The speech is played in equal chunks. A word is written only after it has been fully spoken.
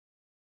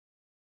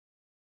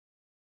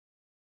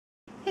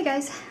Hey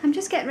guys, I'm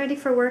just getting ready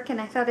for work and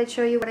I thought I'd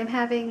show you what I'm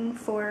having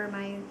for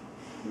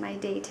my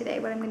day today,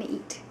 what I'm going to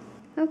eat.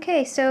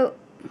 Okay, so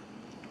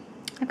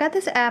I've got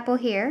this apple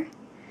here,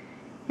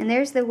 and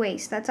there's the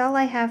waste. That's all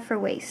I have for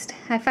waste.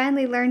 I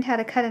finally learned how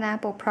to cut an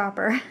apple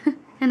proper,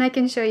 and I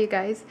can show you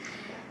guys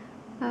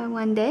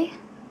one day.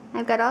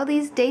 I've got all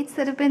these dates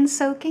that have been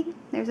soaking.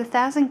 There's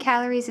 1,000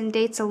 calories in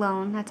dates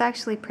alone. That's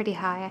actually pretty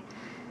high.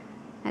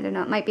 I don't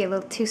know, it might be a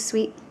little too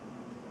sweet.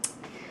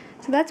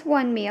 So that's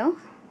one meal.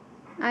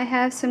 I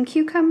have some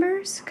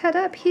cucumbers cut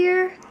up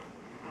here,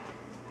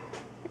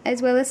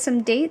 as well as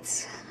some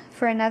dates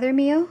for another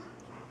meal.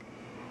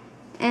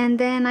 And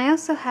then I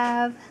also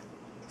have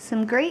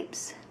some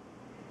grapes,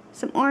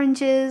 some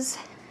oranges,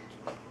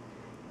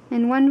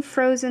 and one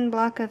frozen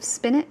block of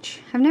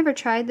spinach. I've never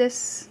tried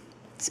this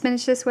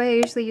spinach this way. I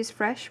usually use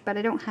fresh, but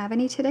I don't have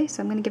any today,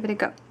 so I'm going to give it a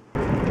go.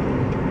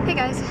 Hey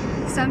guys,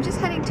 so I'm just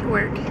heading to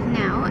work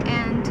now,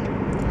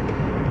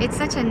 and it's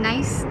such a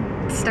nice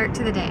start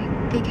to the day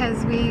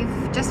because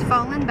we've just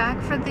fallen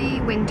back for the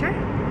winter.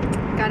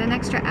 Got an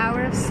extra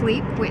hour of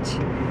sleep, which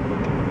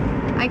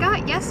I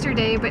got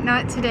yesterday but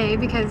not today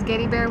because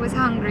Getty Bear was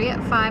hungry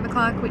at 5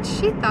 o'clock, which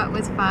she thought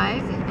was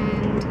 5,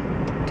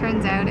 and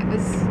turns out it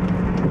was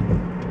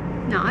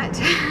not.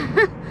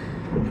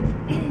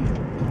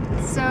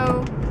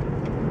 So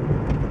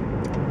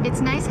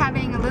it's nice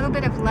having a little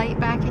bit of light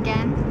back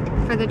again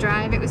for the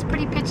drive. It was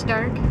pretty pitch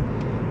dark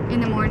in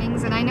the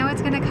mornings, and I know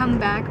it's going to come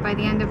back by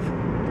the end of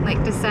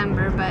like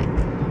December, but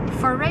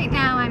for right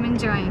now I'm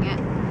enjoying it.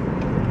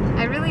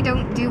 I really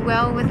don't do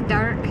well with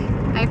dark.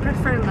 I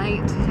prefer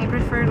light. I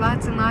prefer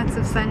lots and lots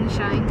of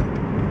sunshine.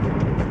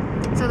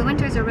 So the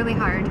winters are really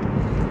hard.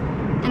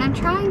 And I'm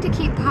trying to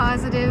keep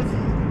positive,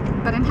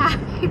 but I'm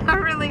having a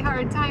really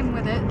hard time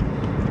with it.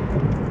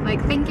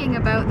 Like thinking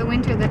about the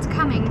winter that's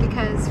coming,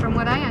 because from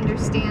what I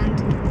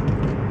understand,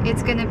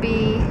 it's gonna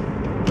be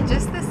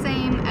just the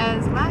same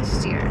as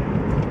last year.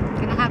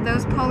 Gonna have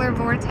those polar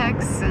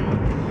vortex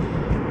and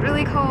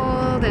really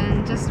cold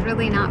and just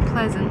really not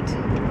pleasant.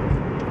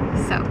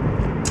 So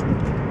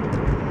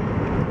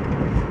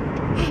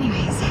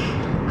anyways,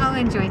 I'll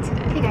enjoy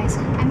today. Hey guys,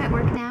 I'm at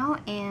work now,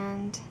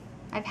 and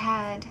I've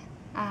had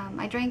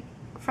I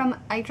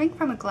drink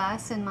from a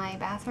glass in my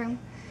bathroom.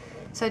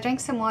 So I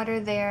drank some water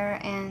there,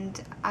 and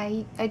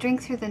I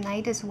drink through the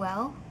night as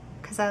well,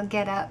 because I'll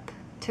get up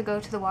to go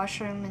to the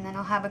washroom and then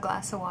I'll have a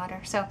glass of water.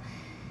 So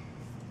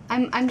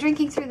I'm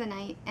drinking through the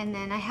night, and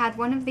then I had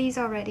one of these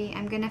already.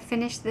 I'm gonna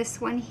finish this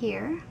one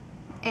here,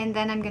 and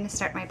then I'm gonna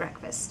start my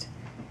breakfast.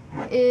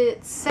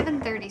 It's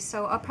 7:30,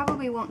 so I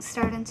probably won't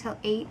start until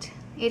 8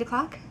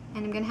 o'clock,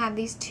 and I'm gonna have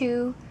these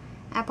 2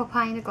 apple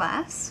pie in a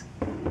glass.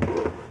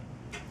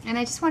 And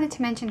I just wanted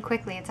to mention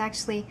quickly, it's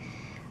actually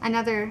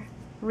another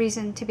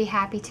reason to be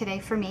happy today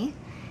for me,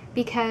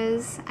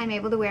 because I'm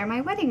able to wear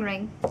my wedding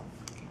ring.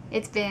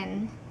 It's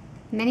been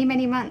many,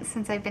 many months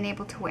since I've been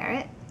able to wear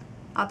it.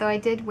 Although I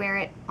did wear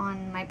it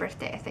on my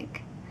birthday, I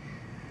think.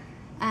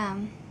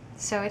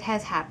 So it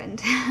has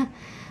happened.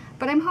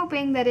 But I'm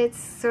hoping that it's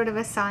sort of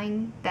a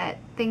sign that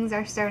things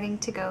are starting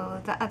to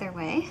go the other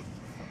way.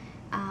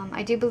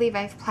 I do believe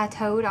I've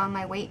plateaued on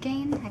my weight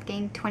gain. I've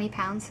gained 20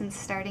 pounds since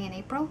starting in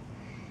April.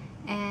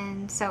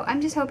 And so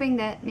I'm just hoping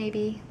that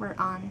maybe we're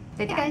on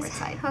the downward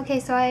side. Okay,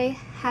 so I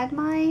had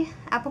my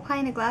apple pie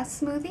in a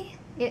glass smoothie.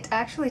 It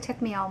actually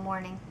took me all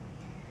morning.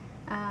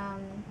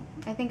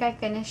 I think I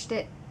finished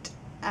it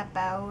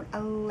about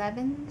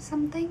 11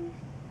 something,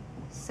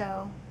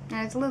 so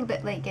I was a little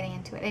bit late getting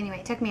into it. Anyway,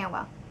 it took me a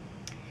while.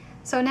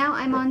 So now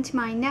I'm on to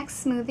my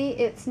next smoothie.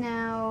 It's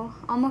now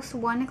almost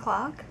 1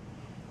 o'clock,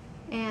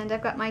 and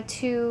I've got my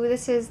 2,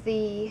 this is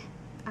the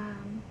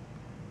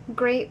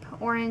grape,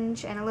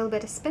 orange, and a little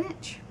bit of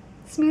spinach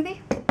smoothie.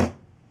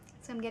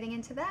 So I'm getting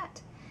into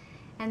that,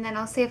 and then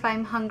I'll see if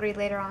I'm hungry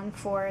later on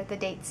for the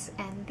dates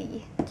and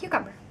the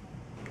cucumber.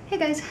 Hey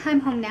guys,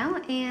 I'm home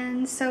now,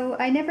 and so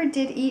I never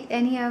did eat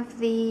any of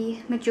the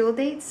medjool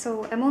dates,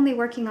 so I'm only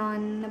working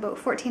on about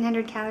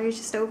 1,400 calories,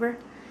 just over,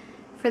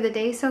 for the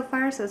day so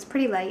far, so it's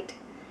pretty light.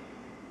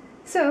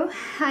 So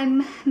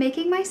I'm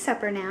making my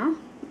supper now,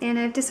 and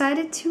I've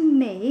decided to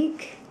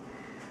make,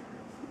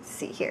 let's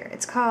see here,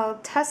 it's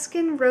called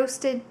Tuscan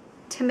Roasted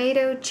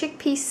Tomato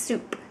Chickpea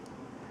Soup.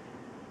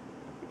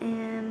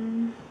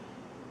 And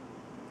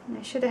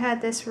I should have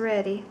had this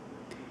ready.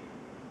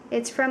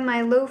 It's from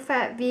my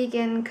low-fat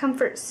vegan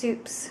comfort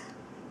soups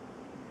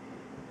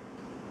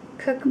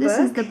cookbook. This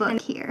is the book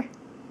here.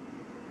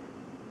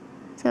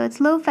 So it's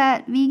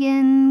low-fat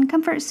vegan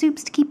comfort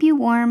soups to keep you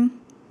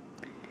warm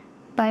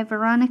by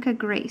Veronica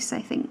Grace,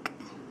 I think.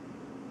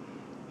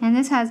 And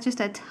this has just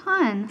a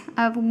ton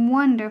of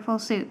wonderful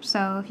soups.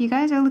 So if you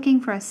guys are looking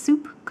for a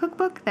soup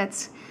cookbook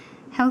that's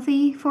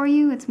healthy for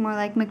you, it's more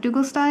like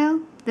McDougall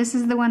style, this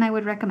is the one I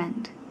would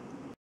recommend.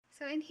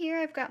 So in here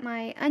I've got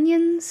my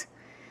onions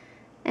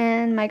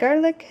and my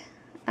garlic.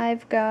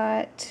 I've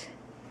got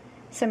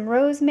some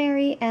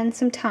rosemary and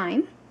some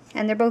thyme,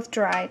 and they're both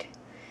dried.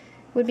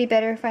 Would be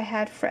better if I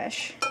had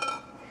fresh,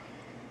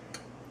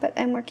 but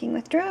I'm working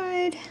with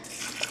dried.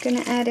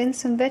 Gonna add in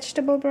some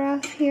vegetable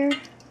broth here.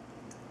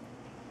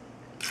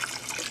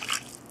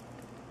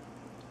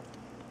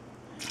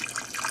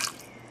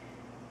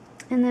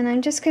 And then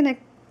I'm just gonna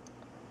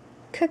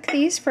cook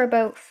these for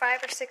about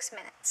 5 or 6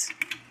 minutes.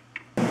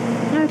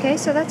 Okay,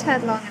 so that's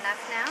had long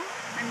enough now.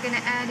 I'm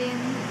gonna add in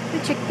the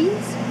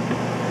chickpeas.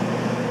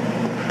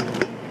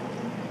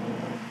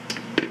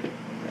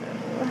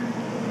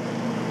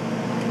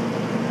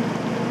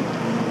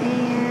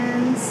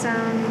 And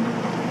some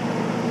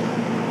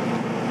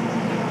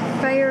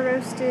fire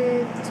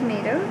roasted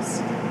tomatoes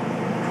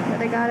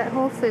that I got at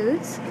Whole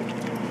Foods.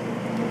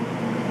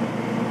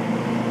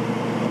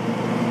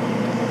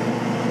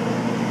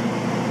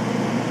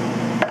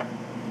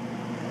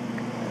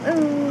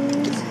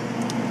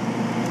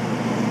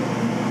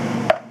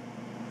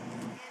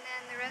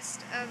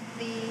 Of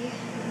the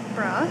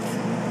broth.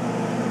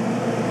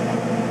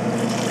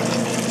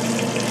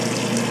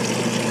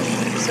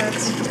 So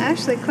it's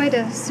actually quite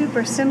a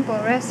super simple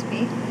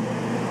recipe.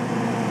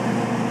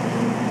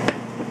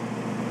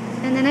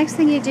 And the next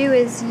thing you do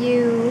is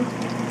you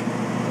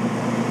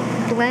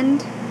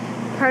blend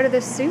part of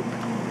the soup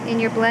in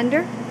your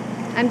blender.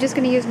 I'm just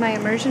going to use my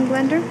immersion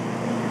blender.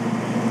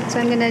 So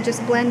I'm going to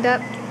just blend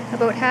up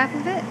about half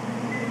of it,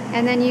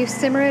 and then you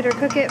simmer it or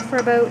cook it for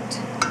about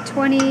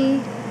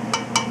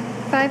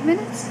 25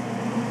 minutes.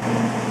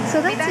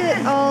 So that's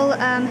it all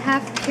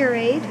half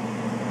pureed.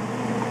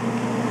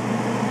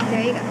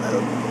 There, you got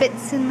little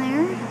bits in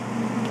there.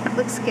 That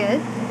looks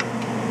good.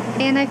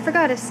 And I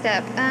forgot a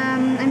step.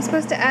 I'm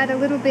supposed to add a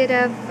little bit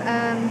of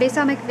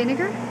balsamic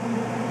vinegar.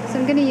 So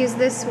I'm going to use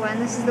this one.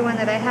 This is the one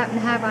that I happen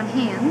to have on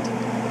hand.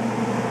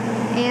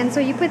 And so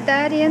you put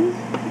that in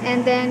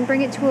and then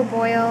bring it to a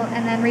boil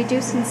and then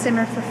reduce and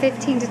simmer for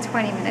 15 to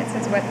 20 minutes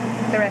is what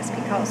the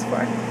recipe calls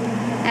for.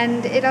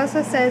 And it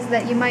also says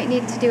that you might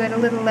need to do it a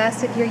little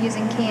less if you're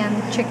using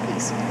canned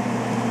chickpeas,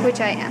 which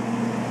I am.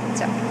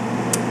 So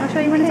I'll show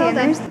you when it's all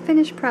done. There's the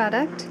finished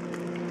product.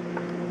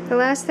 The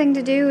last thing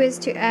to do is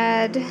to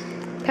add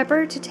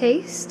pepper to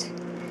taste,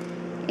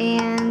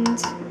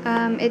 and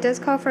it does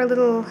call for a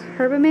little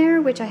herbamare,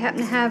 which I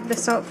happen to have the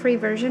salt-free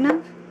version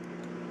of.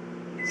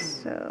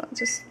 So I'll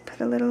just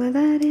put a little of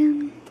that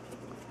in.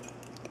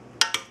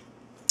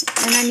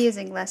 And I'm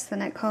using less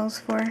than it calls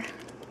for.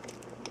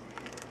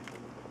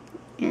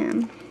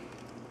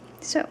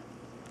 So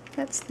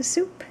that's the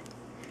soup.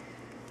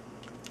 I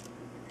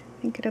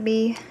think it'll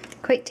be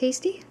quite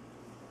tasty.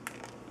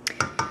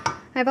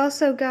 I've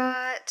also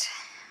got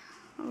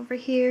over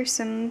here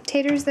some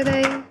taters that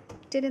I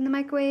did in the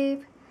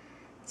microwave,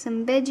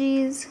 some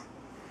veggies,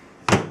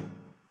 and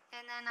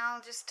then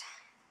I'll just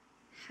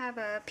have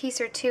a piece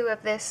or two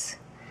of this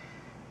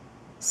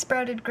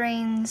sprouted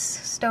grains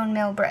stone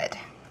mill bread.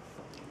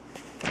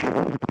 So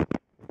that'll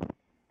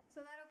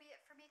be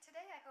it for me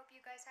today. I hope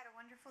you guys had a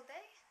wonderful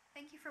day.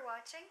 Thank you for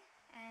watching,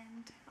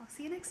 and I'll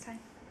see you next time.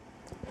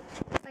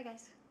 Bye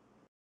guys.